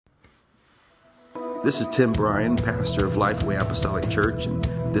This is Tim Bryan, pastor of Lifeway Apostolic Church, and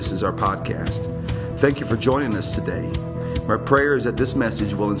this is our podcast. Thank you for joining us today. My prayer is that this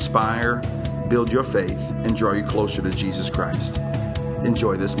message will inspire, build your faith, and draw you closer to Jesus Christ.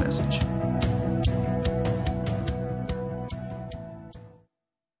 Enjoy this message.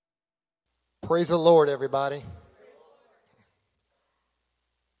 Praise the Lord, everybody.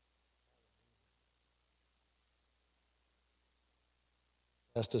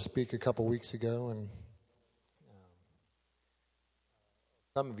 Asked to speak a couple weeks ago, and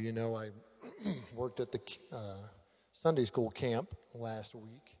some of you know I worked at the Sunday school camp last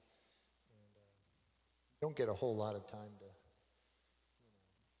week. And, don't get a whole lot of time to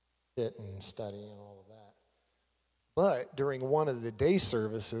sit and study and all of that. But during one of the day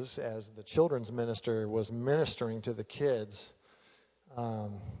services, as the children's minister was ministering to the kids,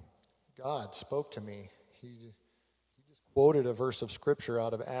 God spoke to me. He just quoted a verse of Scripture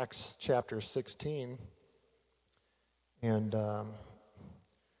out of Acts chapter 16. And,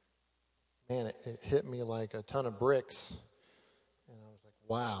 man, it hit me like a ton of bricks. And I was like,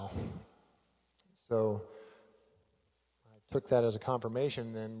 wow. So I took that as a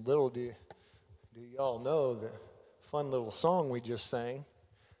confirmation. And little do y'all know that fun little song we just sang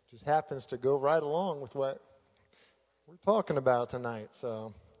just happens to go right along with what we're talking about tonight.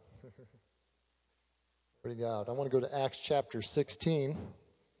 So, praise God. I want to go to Acts chapter 16.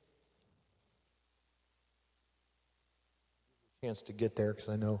 Chance to get there because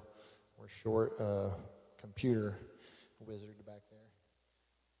I know we're short. Computer wizard back there.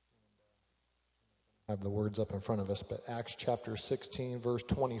 I have the words up in front of us, but Acts chapter 16, verse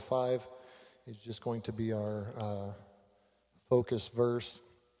 25. Is just going to be our focus verse.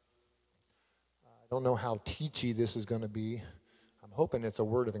 I don't know how teachy this is going to be. I'm hoping it's a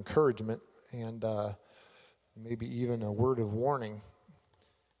word of encouragement and maybe even a word of warning.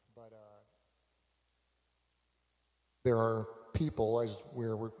 But there are people, as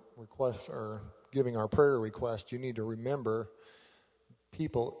we're giving our prayer request, you need to remember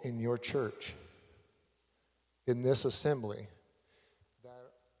people in your church, in this assembly,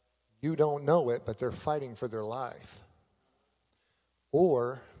 you don't know it, but they're fighting for their life.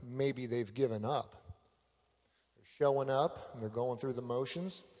 Or maybe they've given up. They're showing up, and they're going through the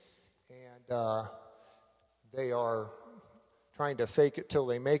motions, and they are trying to fake it till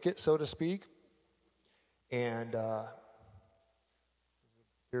they make it, so to speak. And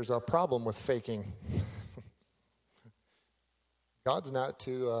there's a problem with faking. God's not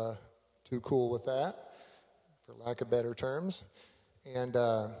too cool with that, for lack of better terms. And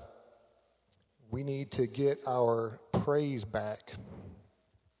we need to get our praise back.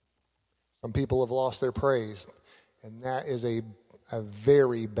 Some people have lost their praise, and that is a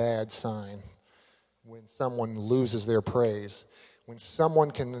very bad sign when someone loses their praise. When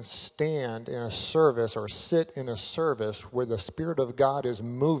someone can stand in a service or sit in a service where the Spirit of God is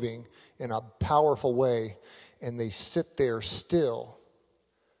moving in a powerful way, and they sit there still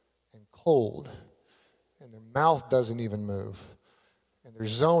and cold, and their mouth doesn't even move, and they're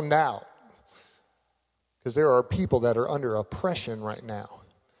zoned out. Because there are people that are under oppression right now.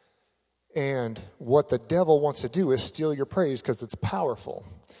 And what the devil wants to do is steal your praise because it's powerful.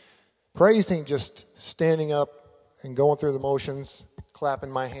 Praise ain't just standing up and going through the motions,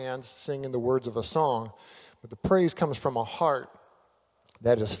 clapping my hands, singing the words of a song. But the praise comes from a heart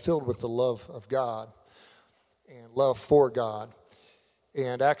that is filled with the love of God and love for God.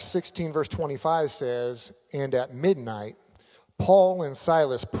 And Acts 16 verse 25 says, "And at midnight, Paul and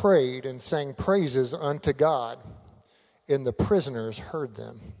Silas prayed and sang praises unto God, and the prisoners heard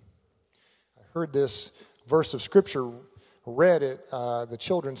them." I heard this verse of Scripture read at the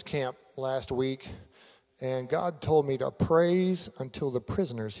children's camp last week, and God told me to praise until the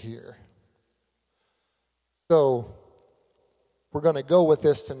prisoners hear. So we're going to go with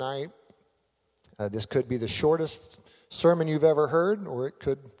this tonight. This could be the shortest sermon you've ever heard, or it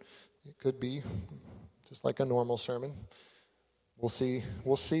could be just like a normal sermon. We'll see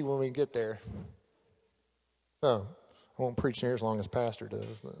when we get there. So, I won't preach near as long as Pastor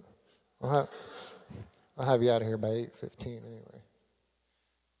does, but I'll have you out of here by 8:15 anyway.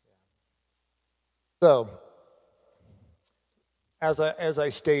 So, as I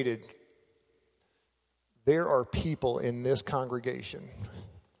stated, there are people in this congregation,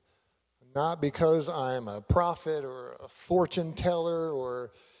 not because I'm a prophet or a fortune teller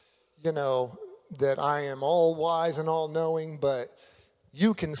or, that I am all wise and all knowing, but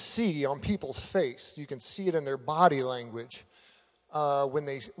you can see on people's face, you can see it in their body language, when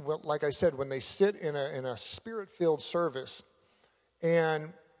they sit in a spirit-filled service,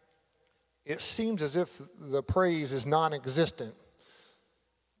 and it seems as if the praise is non-existent.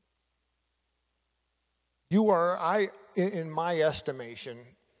 in my estimation,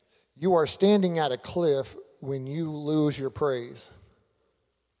 you are standing at a cliff when you lose your praise.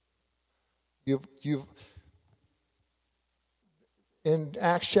 In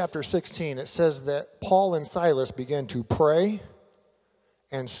Acts chapter 16, it says that Paul and Silas began to pray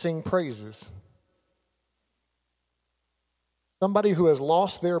and sing praises. Somebody who has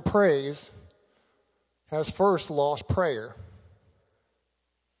lost their praise has first lost prayer.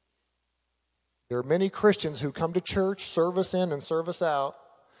 There are many Christians who come to church, service in and service out,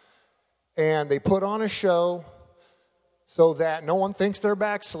 and they put on a show so that no one thinks they're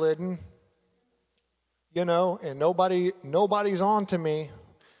backslidden, and nobody's on to me.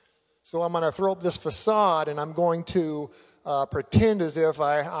 So I'm going to throw up this facade, and I'm going to pretend as if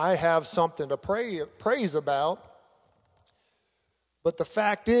I have something to praise about. But the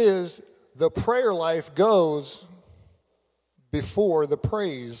fact is, the prayer life goes before the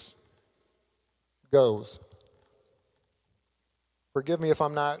praise goes. Forgive me if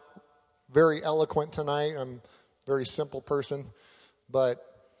I'm not very eloquent tonight. I'm a very simple person. But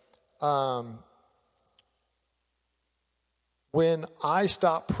when I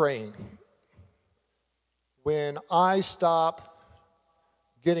stop praying, when I stop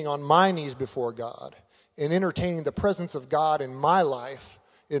getting on my knees before God and entertaining the presence of God in my life,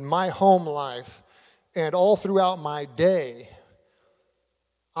 in my home life, and all throughout my day,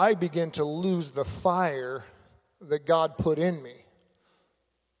 I begin to lose the fire that God put in me.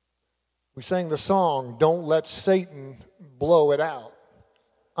 We sang the song, "Don't let Satan blow it out.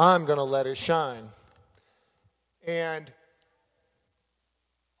 I'm going to let it shine." And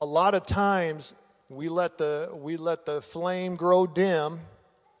a lot of times we let the flame grow dim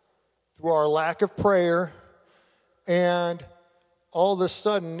through our lack of prayer, and all of a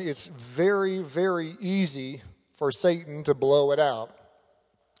sudden it's very, very easy for Satan to blow it out.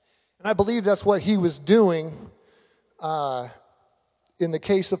 And I believe that's what he was doing in the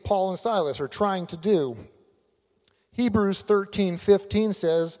case of Paul and Silas, or trying to do. Hebrews 13:15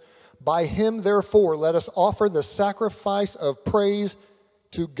 says, "By him, therefore, let us offer the sacrifice of praise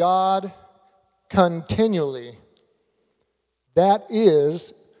to God continually. That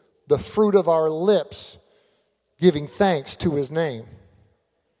is the fruit of our lips, giving thanks to his name."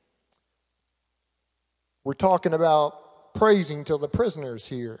 We're talking about praising to the prisoners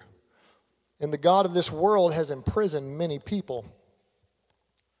here. And the God of this world has imprisoned many people.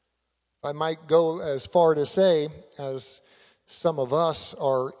 I might go as far to say, as some of us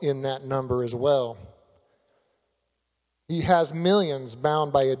are in that number as well. He has millions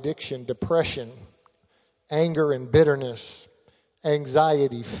bound by addiction, depression, anger and bitterness,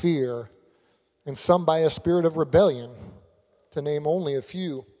 anxiety, fear, and some by a spirit of rebellion, to name only a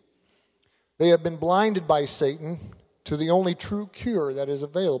few. They have been blinded by Satan to the only true cure that is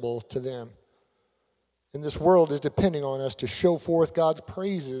available to them. And this world is depending on us to show forth God's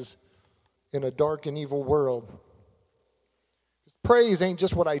praises in a dark and evil world. Praise ain't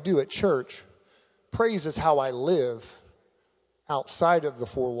just what I do at church. Praise is how I live outside of the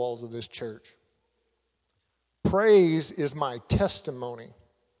four walls of this church. Praise is my testimony.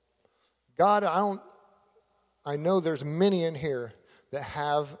 God, I know there's many in here that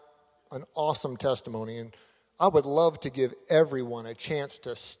have an awesome testimony, and I would love to give everyone a chance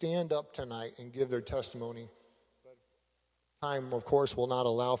to stand up tonight and give their testimony. But time, of course, will not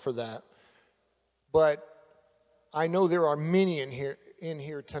allow for that. But I know there are many in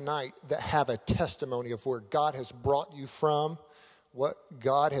here tonight that have a testimony of where God has brought you from, what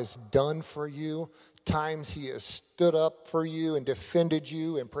God has done for you, times he has stood up for you and defended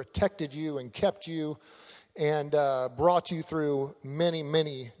you and protected you and kept you and brought you through many,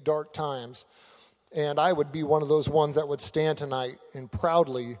 many dark times. And I would be one of those ones that would stand tonight and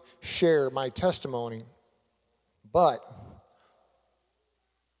proudly share my testimony. But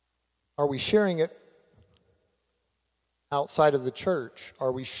are we sharing it outside of the church?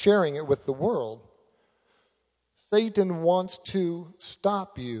 Are we sharing it with the world? Satan wants to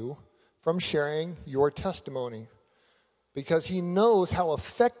stop you from sharing your testimony because he knows how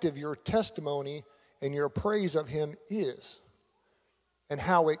effective your testimony and your praise of him is and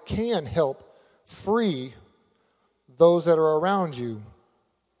how it can help free those that are around you.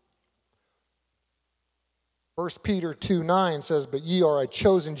 1 Peter 2:9 says, "But ye are a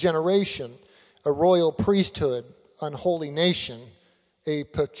chosen generation, a royal priesthood, unholy nation, a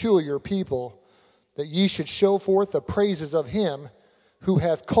peculiar people, that ye should show forth the praises of him who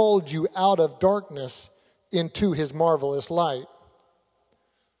hath called you out of darkness into his marvelous light."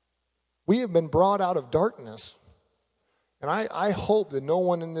 We have been brought out of darkness. And I hope that no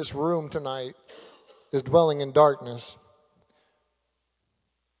one in this room tonight is dwelling in darkness.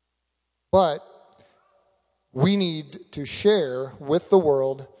 But we need to share with the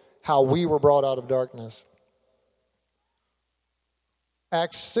world how we were brought out of darkness.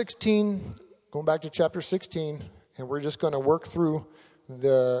 Acts 16, going back to chapter 16, and we're just going to work through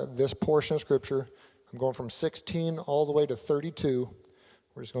this portion of Scripture. I'm going from 16 all the way to 32.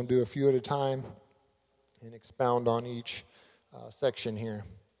 We're just going to do a few at a time and expound on each section here.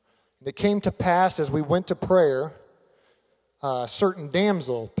 And it came to pass as we went to prayer, a certain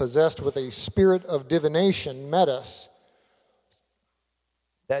damsel possessed with a spirit of divination met us.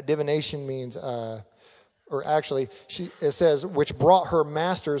 That divination means, it says, which brought her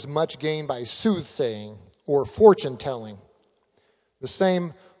masters much gain by soothsaying or fortune telling. The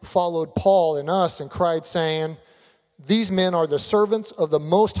same followed Paul and us and cried, saying, these men are the servants of the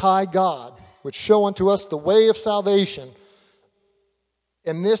Most High God, which show unto us the way of salvation.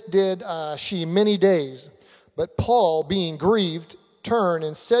 And this did she many days. But Paul, being grieved, turned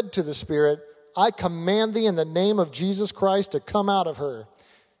and said to the spirit, I command thee in the name of Jesus Christ to come out of her.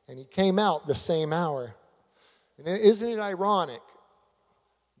 And he came out the same hour. And isn't it ironic?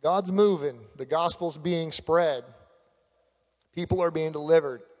 God's moving. The gospel's being spread. People are being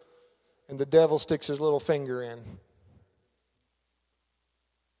delivered. And the devil sticks his little finger in.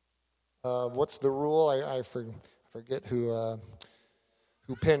 What's the rule? I forget who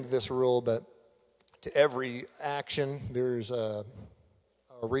penned this rule, but to every action, there's a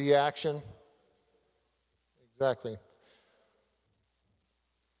reaction. Exactly.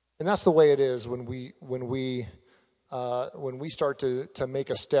 And that's the way it is when we start to make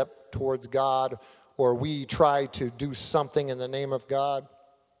a step towards God, or we try to do something in the name of God.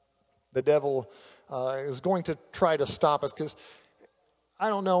 The devil is going to try to stop us, because I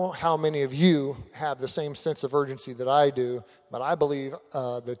don't know how many of you have the same sense of urgency that I do, but I believe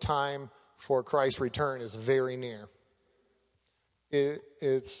the time for Christ's return is very near.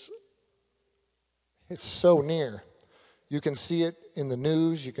 It's so near. You can see it in the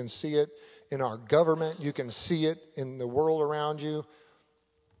news. You can see it in our government. You can see it in the world around you.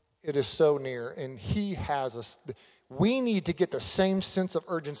 It is so near. And he has us. We need to get the same sense of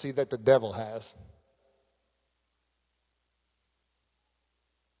urgency that the devil has.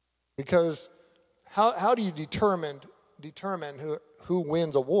 Because how do you determine who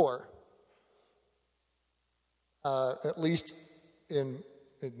wins a war? At least in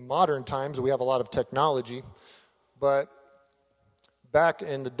modern times, we have a lot of technology. But back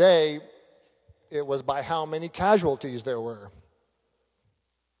in the day, it was by how many casualties there were.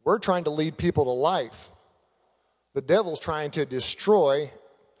 We're trying to lead people to life. The devil's trying to destroy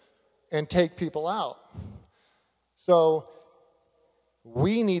and take people out. So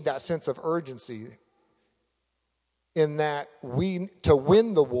we need that sense of urgency in that to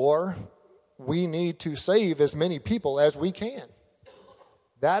win the war, we need to save as many people as we can.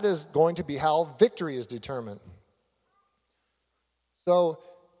 That is going to be how victory is determined. So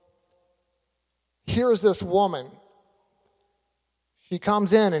here's this woman. She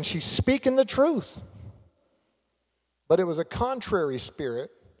comes in and she's speaking the truth. But it was a contrary spirit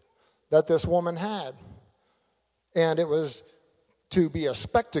that this woman had. And it was to be a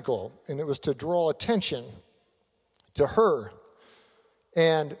spectacle, and it was to draw attention to her.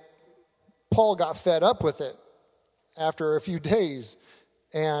 And Paul got fed up with it after a few days,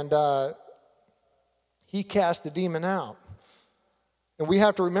 and he cast the demon out. And we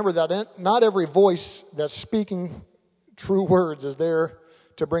have to remember that not every voice that's speaking true words is there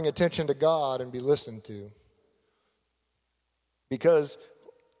to bring attention to God and be listened to. Because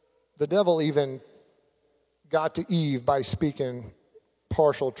the devil even got to Eve by speaking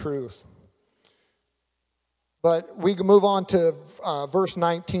partial truth. But we can move on to verse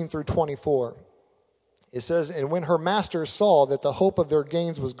 19 through 24. It says, and when her masters saw that the hope of their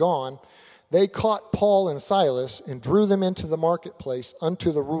gains was gone, they caught Paul and Silas and drew them into the marketplace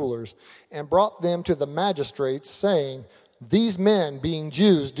unto the rulers and brought them to the magistrates, saying, these men, being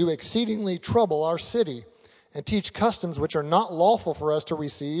Jews, do exceedingly trouble our city and teach customs which are not lawful for us to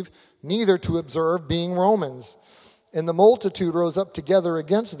receive, neither to observe, being Romans. And the multitude rose up together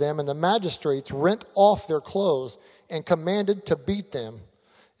against them, and the magistrates rent off their clothes and commanded to beat them.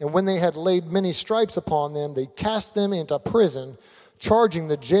 And when they had laid many stripes upon them, they cast them into prison, charging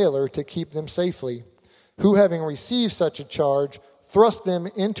the jailer to keep them safely, who, having received such a charge, thrust them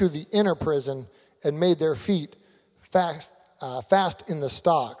into the inner prison and made their feet fast in the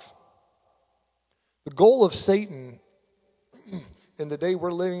stocks. The goal of Satan in the day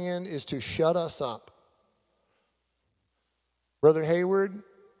we're living in is to shut us up. Brother Hayward,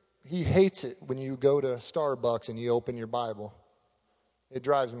 he hates it when you go to Starbucks and you open your Bible. It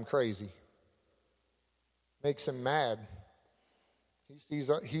drives him crazy. Makes him mad.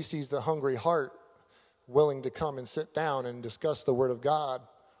 He sees the hungry heart willing to come and sit down and discuss the Word of God.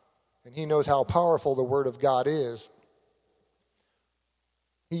 And he knows how powerful the Word of God is.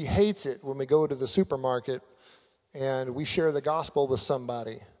 He hates it when we go to the supermarket and we share the gospel with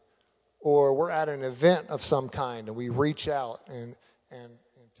somebody, or we're at an event of some kind and we reach out and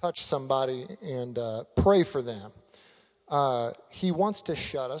touch somebody and pray for them. He wants to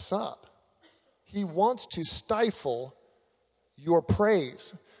shut us up. He wants to stifle your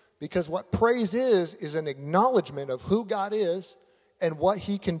praise, because what praise is an acknowledgement of who God is and what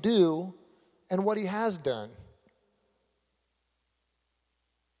he can do and what he has done.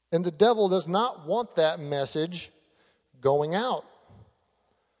 And the devil does not want that message going out.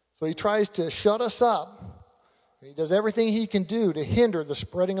 So he tries to shut us up. He does everything he can do to hinder the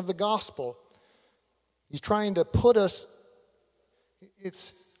spreading of the gospel. He's trying to put us,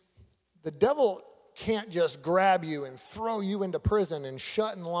 the devil can't just grab you and throw you into prison and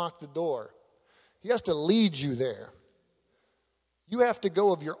shut and lock the door. He has to lead you there. You have to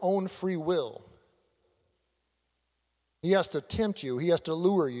go of your own free will. He has to tempt you. He has to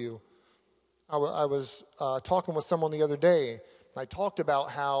lure you. I was talking with someone the other day. I talked about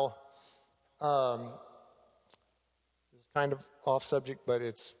how, it's kind of off subject, but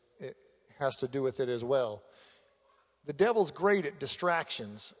it has to do with it as well. The devil's great at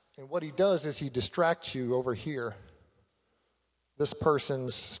distractions. And what he does is he distracts you over here. This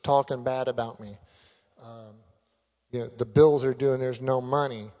person's talking bad about me. The bills are due and there's no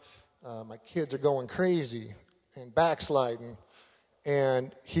money. My kids are going crazy and backsliding.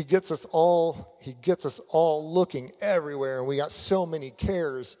 And he gets us all looking everywhere. And we got so many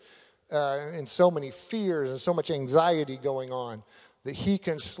cares and so many fears and so much anxiety going on that he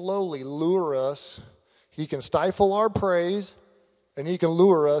can slowly lure us. He can stifle our praise. And he can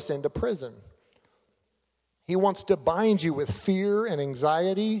lure us into prison. He wants to bind you with fear and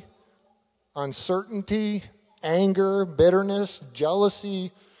anxiety, uncertainty, anger, bitterness,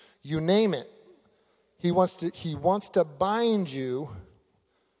 jealousy, you name it. He wants to bind you.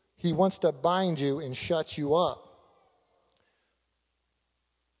 He wants to bind you and shut you up.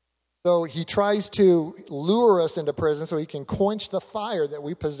 So he tries to lure us into prison so he can quench the fire that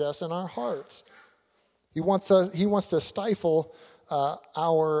we possess in our hearts. He wants to stifle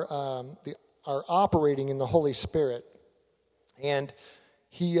our operating in the Holy Spirit, and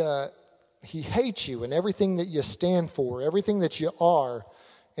he hates you and everything that you stand for, everything that you are,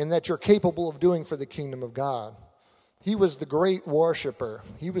 and that you're capable of doing for the kingdom of God. He was the great worshiper.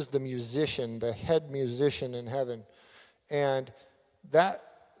 He was the musician, the head musician in heaven, and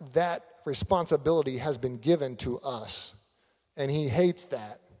that responsibility has been given to us, and he hates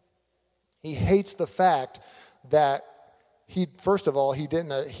that. He hates the fact that first of all, he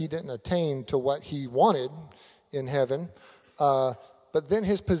didn't attain to what he wanted in heaven, but then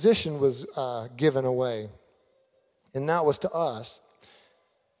his position was given away, and that was to us.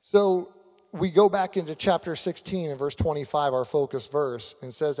 So we go back into chapter 16 and verse 25, our focus verse,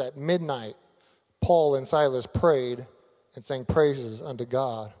 and says, at midnight, Paul and Silas prayed and sang praises unto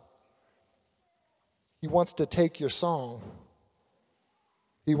God. He wants to take your song.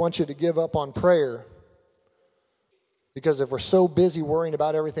 He wants you to give up on prayer. Because if we're so busy worrying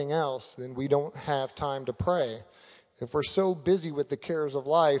about everything else, then we don't have time to pray. If we're so busy with the cares of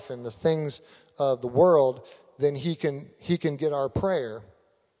life and the things of the world, then he can get our prayer.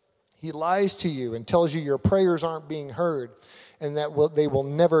 He lies to you and tells you your prayers aren't being heard and that they will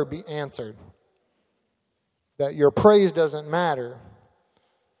never be answered. That your praise doesn't matter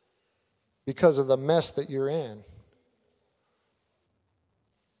because of the mess that you're in.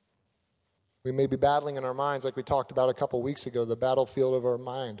 We may be battling in our minds, like we talked about a couple weeks ago, the battlefield of our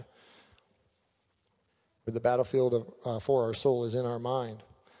mind. Where the battlefield for our soul is in our mind.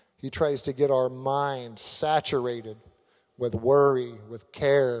 He tries to get our mind saturated with worry, with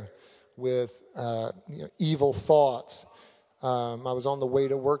care, with evil thoughts. I was on the way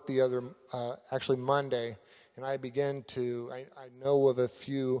to work actually Monday, and I know of a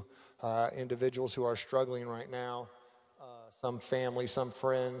few individuals who are struggling right now, some family, some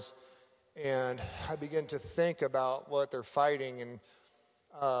friends. And I begin to think about what they're fighting and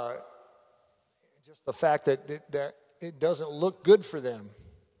just the fact that it doesn't look good for them.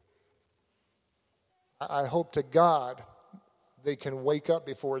 I hope to God they can wake up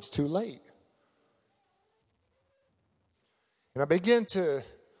before it's too late. And I began to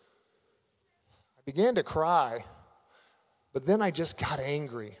cry, but then I just got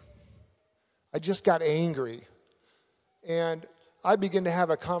angry. And I begin to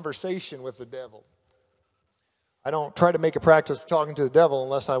have a conversation with the devil. I don't try to make a practice of talking to the devil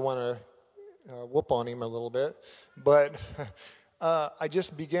unless I want to whoop on him a little bit. But I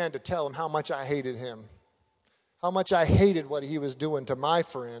just began to tell him how much I hated him how much I hated what he was doing to my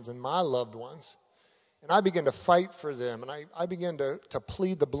friends and my loved ones. And I began to fight for them, and I began to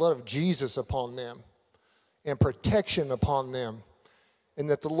plead the blood of Jesus upon them and protection upon them, and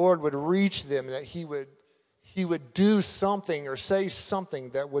that the Lord would reach them, that he would do something or say something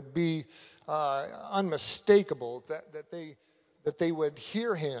that would be unmistakable, that they would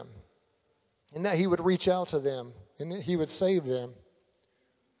hear him, and that he would reach out to them, and that he would save them.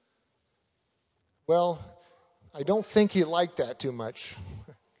 Well, I don't think he liked that too much.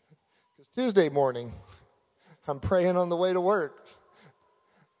 Because Tuesday morning, I'm praying on the way to work,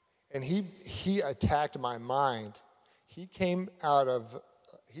 and he attacked my mind. He came out of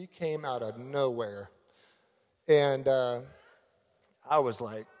nowhere, and I was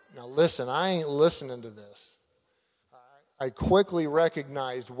like, now listen, I ain't listening to this. I quickly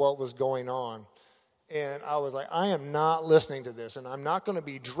recognized what was going on, and I was like, I am not listening to this, and I'm not going to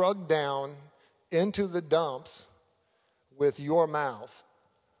be drugged down into the dumps with your mouth,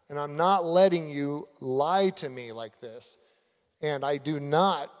 and I'm not letting you lie to me like this. And I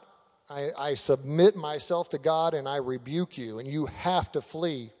submit myself to God, and I rebuke you, and you have to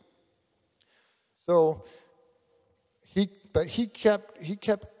flee. So he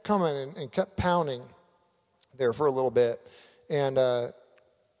kept coming and kept pounding there for a little bit, and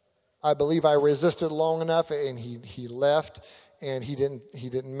I believe I resisted long enough, and he left, and he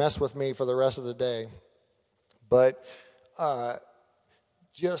didn't mess with me for the rest of the day. But I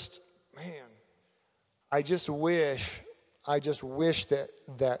just wish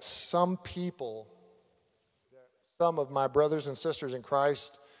that some people, some of my brothers and sisters in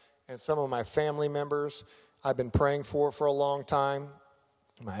Christ, and some of my family members I've been praying for a long time,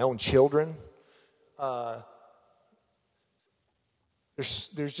 my own children.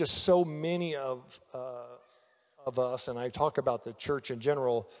 There's just so many of us, and I talk about the church in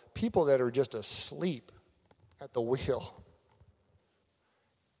general, people that are just asleep at the wheel.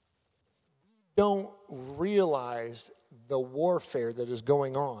 Don't realize the warfare that is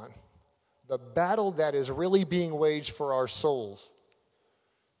going on, the battle that is really being waged for our souls.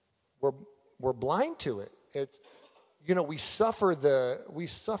 We're blind to it. It's, we suffer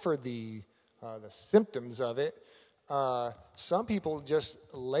the symptoms of it. Some people just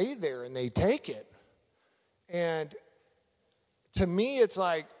lay there and they take it. And to me, it's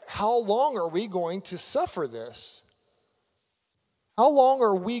like, how long are we going to suffer this? How long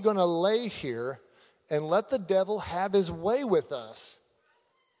are we going to lay here and let the devil have his way with us?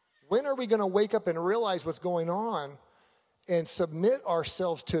 When are we going to wake up and realize what's going on and submit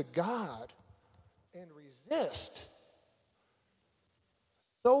ourselves to God and resist?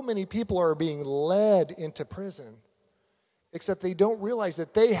 So many people are being led into prison, except they don't realize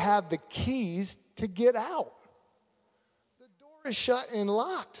that they have the keys to get out. The door is shut and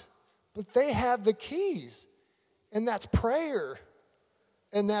locked, but they have the keys, and that's prayer,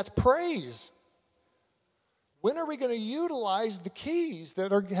 and that's praise. When are we going to utilize the keys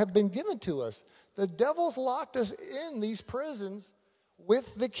that have been given to us? The devil's locked us in these prisons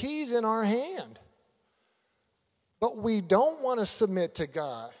with the keys in our hand. But we don't want to submit to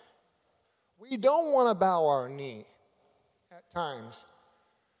God. We don't want to bow our knee at times.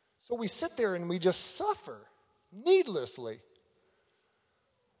 So we sit there and we just suffer needlessly.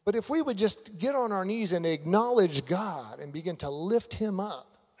 But if we would just get on our knees and acknowledge God and begin to lift him up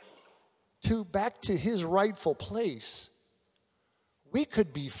back to his rightful place, we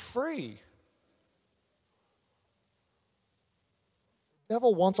could be free. The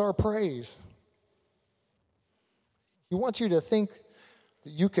devil wants our praise. He wants you to think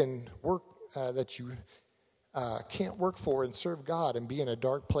that you can work, that you can't work for and serve God and be in a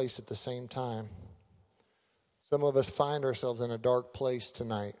dark place at the same time. Some of us find ourselves in a dark place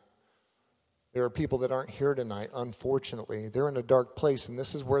tonight. There are people that aren't here tonight, unfortunately. They're in a dark place, and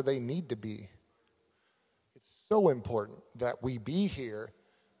this is where they need to be. It's so important that we be here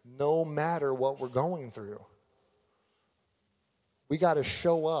no matter what we're going through. We got to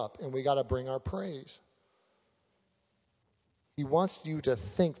show up, and we got to bring our praise. He wants you to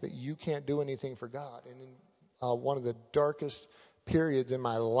think that you can't do anything for God. And in one of the darkest periods in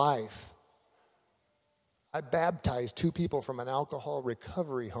my life, I baptized 2 people from an alcohol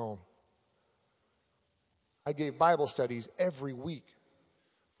recovery home. I gave Bible studies every week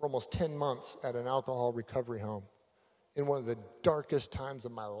for almost 10 months at an alcohol recovery home in one of the darkest times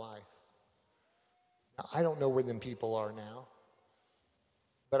of my life. Now, I don't know where them people are now,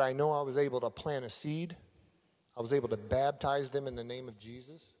 but I know I was able to plant a seed. I was able to baptize them in the name of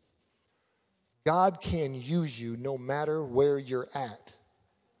Jesus. God can use you no matter where you're at.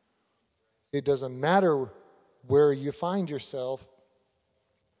 It doesn't matter where you find yourself.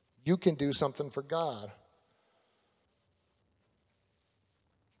 You can do something for God.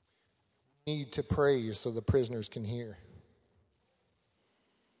 need to praise so the prisoners can hear.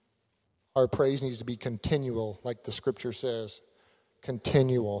 Our praise needs to be continual, like the scripture says.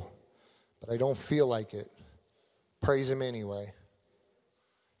 Continual. But I don't feel like it. Praise him anyway.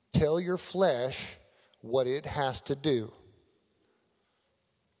 Tell your flesh what it has to do.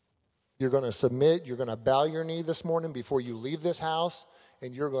 You're going to submit. You're going to bow your knee this morning before you leave this house.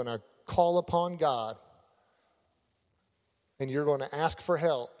 And you're going to call upon God. And you're going to ask for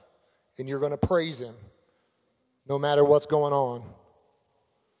help. And you're going to praise him no matter what's going on.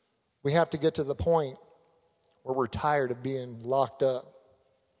 We have to get to the point where we're tired of being locked up.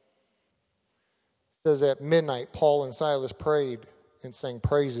 It says at midnight, Paul and Silas prayed and sang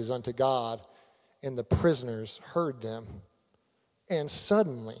praises unto God, and the prisoners heard them. And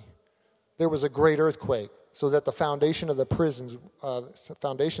suddenly there was a great earthquake, so that the foundations of the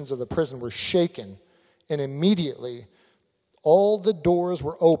prison were shaken, and immediately all the doors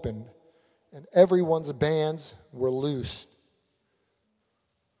were opened, and everyone's bands were loosed.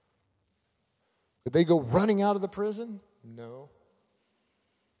 Did they go running out of the prison? No.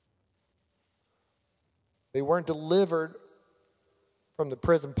 They weren't delivered from the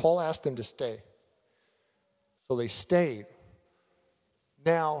prison. Paul asked them to stay. So they stayed.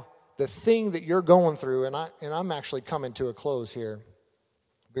 Now, the thing that you're going through, and I'm actually coming to a close here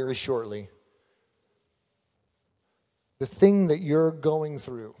very shortly. The thing that you're going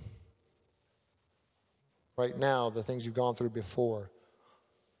through right now, the things you've gone through before,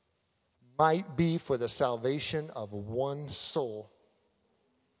 might be for the salvation of one soul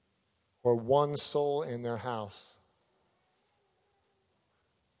or one soul in their house.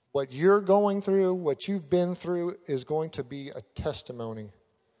 What you're going through, what you've been through, is going to be a testimony.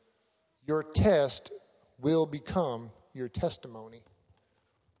 Your test will become your testimony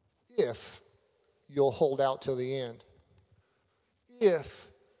if you'll hold out till the end. If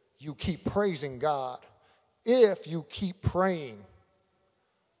you keep praising God. If you keep praying.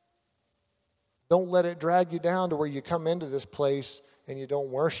 Don't let it drag you down to where you come into this place and you don't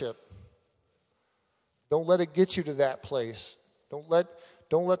worship. Don't let it get you to that place. Don't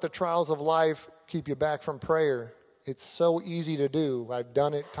let the trials of life keep you back from prayer. It's so easy to do. I've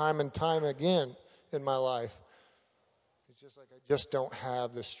done it time and time again in my life. It's just like I just don't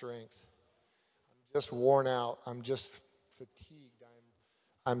have the strength. I'm just worn out. I'm just fatigued.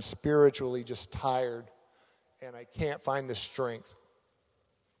 I'm spiritually just tired, and I can't find the strength.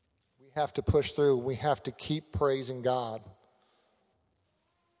 We have to push through. We have to keep praising God.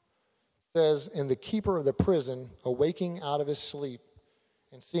 It says, and the keeper of the prison, awaking out of his sleep,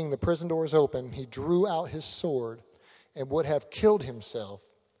 and seeing the prison doors open, he drew out his sword and would have killed himself,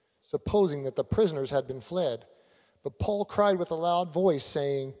 supposing that the prisoners had been fled. But Paul cried with a loud voice,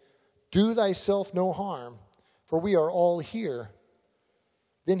 saying, do thyself no harm, for we are all here.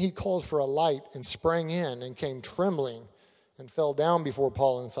 Then he called for a light and sprang in and came trembling and fell down before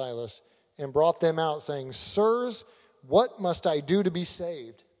Paul and Silas and brought them out, saying, sirs, what must I do to be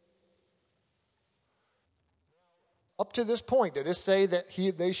saved? Up to this point, did it say that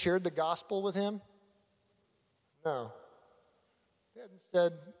they shared the gospel with him? No.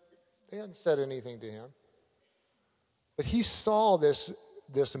 They hadn't said anything to him. But he saw this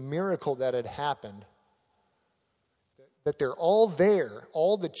miracle that had happened. That they're all there.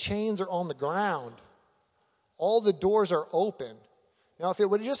 All the chains are on the ground. All the doors are open. Now, if it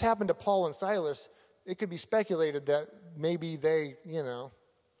would have just happened to Paul and Silas, it could be speculated that maybe they,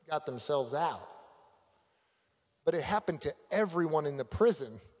 got themselves out. But it happened to everyone in the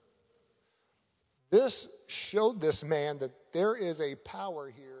prison. This showed this man that there is a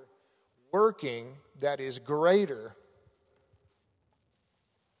power here working that is greater.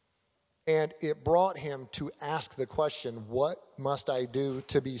 And it brought him to ask the question, what must I do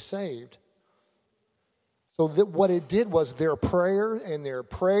to be saved? So what it did was their prayer and their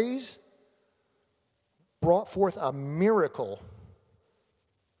praise brought forth a miracle.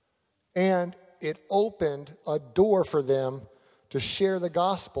 And it opened a door for them to share the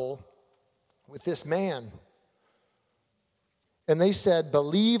gospel with this man. And they said,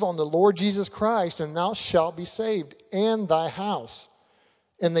 believe on the Lord Jesus Christ, and thou shalt be saved, and thy house.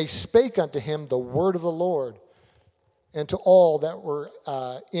 And they spake unto him the word of the Lord, and to all that were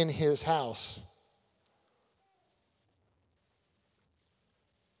in his house.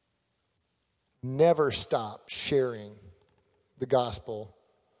 Never stop sharing the gospel.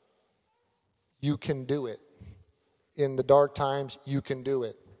 You can do it. In the dark times, you can do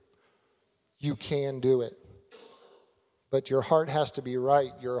it. You can do it. But your heart has to be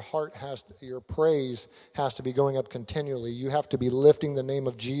right. Your praise has to be going up continually. You have to be lifting the name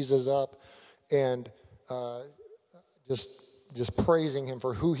of Jesus up and just just praising him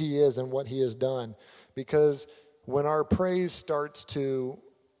for who he is and what he has done. Because when our praise starts to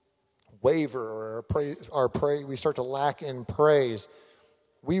waver, or we start to lack in praise,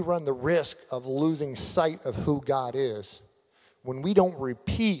 we run the risk of losing sight of who God is. When we don't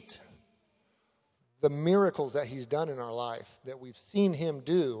repeat the miracles that he's done in our life, that we've seen him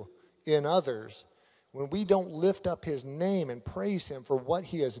do in others, when we don't lift up his name and praise him for what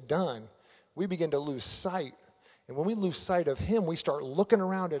he has done, we begin to lose sight. And when we lose sight of him, we start looking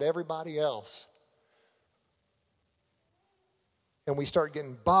around at everybody else. And we start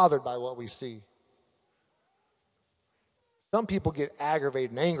getting bothered by what we see. Some people get aggravated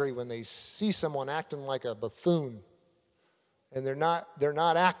and angry when they see someone acting like a buffoon. And they're not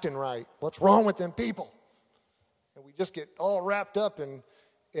acting right. What's wrong with them people? And we just get all wrapped up in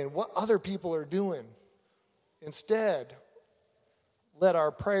what other people are doing. Instead, let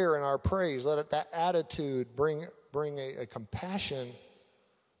our prayer and our praise, that attitude bring a compassion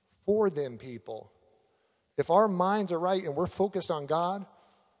for them people. If our minds are right and we're focused on God,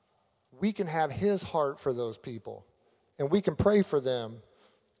 we can have his heart for those people. And we can pray for them.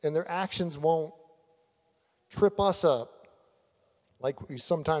 And their actions won't trip us up like we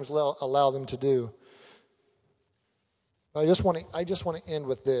sometimes allow them to do. I just want to end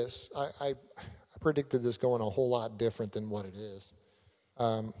with this. I predicted this going a whole lot different than what it is.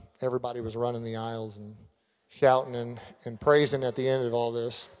 Everybody was running the aisles and shouting and praising at the end of all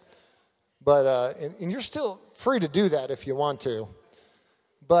this. But and you're still free to do that if you want to.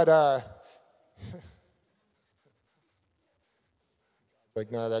 But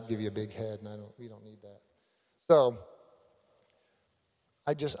like, no, that'd give you a big head, and we don't need that. So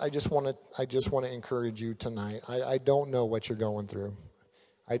I just want to encourage you tonight. I don't know what you're going through.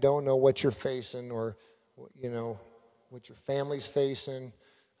 I don't know what you're facing, or what your family's facing,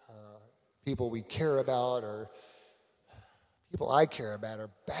 people we care about, or people I care about are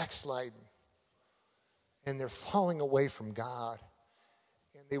backsliding. And they're falling away from God.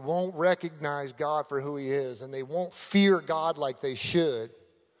 And they won't recognize God for who he is. And they won't fear God like they should.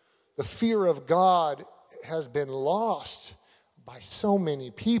 The fear of God has been lost by so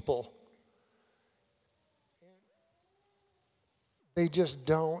many people. They just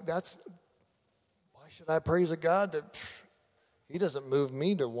don't. Why should I praise a God that he doesn't move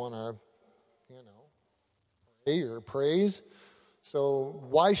me to want to, pray or praise? So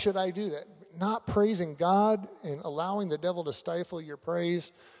why should I do that? Not praising God and allowing the devil to stifle your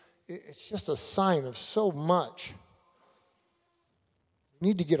praise, it's just a sign of so much. We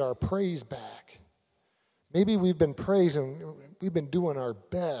need to get our praise back. Maybe we've been praising, we've been doing our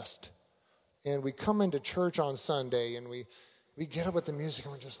best, and we come into church on Sunday and we get up with the music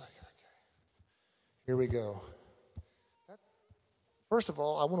and we're just like, okay, here we go. First of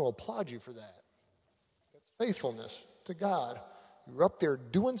all, I want to applaud you for that. That's faithfulness to God. You're up there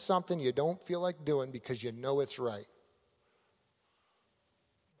doing something you don't feel like doing because you know it's right.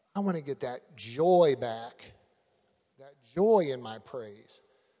 I want to get that joy back, that joy in my praise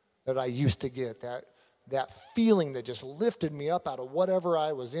that I used to get, that feeling that just lifted me up out of whatever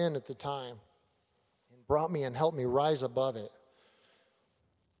I was in at the time and brought me and helped me rise above it.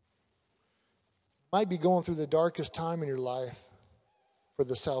 You might be going through the darkest time in your life for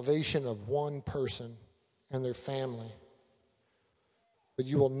the salvation of one person and their family. But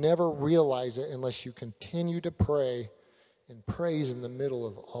you will never realize it unless you continue to pray and praise in the middle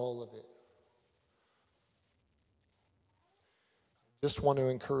of all of it. Just want to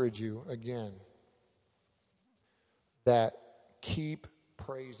encourage you again that keep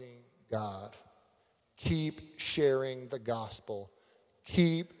praising God. Keep sharing the gospel.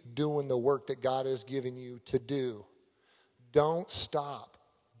 Keep doing the work that God has given you to do. Don't stop.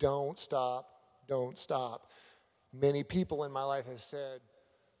 Don't stop. Don't stop. Many people in my life have said,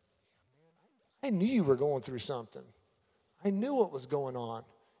 I knew you were going through something. I knew what was going on.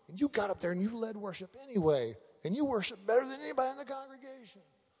 And you got up there and you led worship anyway. And you worship better than anybody in the congregation.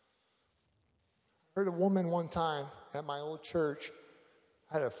 I heard a woman one time at my old church.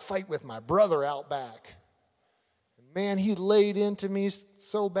 I had a fight with my brother out back. And man, he laid into me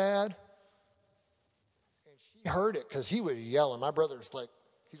so bad. And she heard it because he was yelling. My brother's like,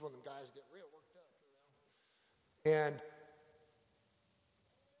 he's one of them guys that get real worked up. And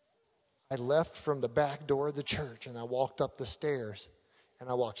I left from the back door of the church and I walked up the stairs and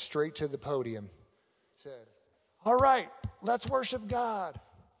I walked straight to the podium. Said, all right, let's worship God.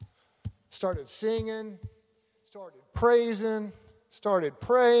 Started singing, started praising, started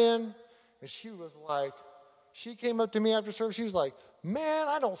praying. And she was like, she came up to me after service. She was like, man,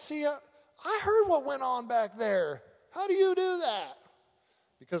 I don't see it. I heard what went on back there. How do you do that?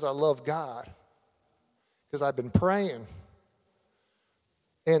 Because I love God. Because I've been praying.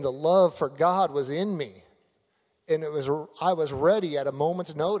 And the love for God was in me. And I was ready at a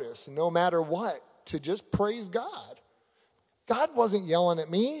moment's notice, no matter what, to just praise God. God wasn't yelling at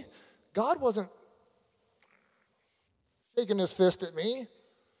me. God wasn't shaking his fist at me.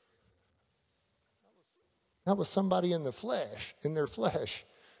 That was somebody in their flesh. And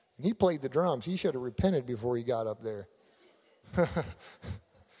he played the drums. He should have repented before he got up there.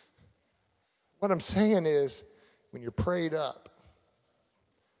 What I'm saying is, when you're prayed up,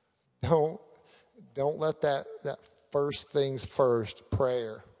 don't let that first things first,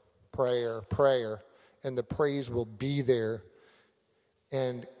 prayer, and the praise will be there.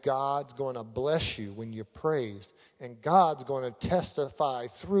 And God's going to bless you when you praise. And God's going to testify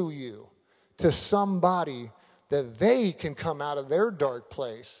through you to somebody that they can come out of their dark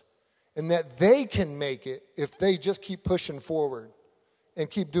place and that they can make it if they just keep pushing forward and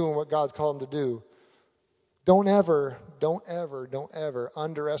keep doing what God's called them to do. Don't ever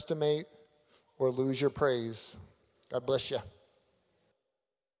underestimate or lose your praise. God bless you.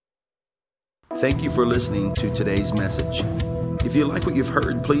 Thank you for listening to today's message. If you like what you've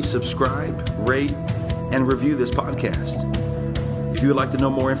heard, please subscribe, rate, and review this podcast. If you would like to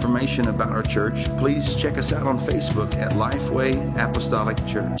know more information about our church, please check us out on Facebook at Lifeway Apostolic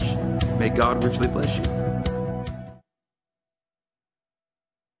Church. May God richly bless you.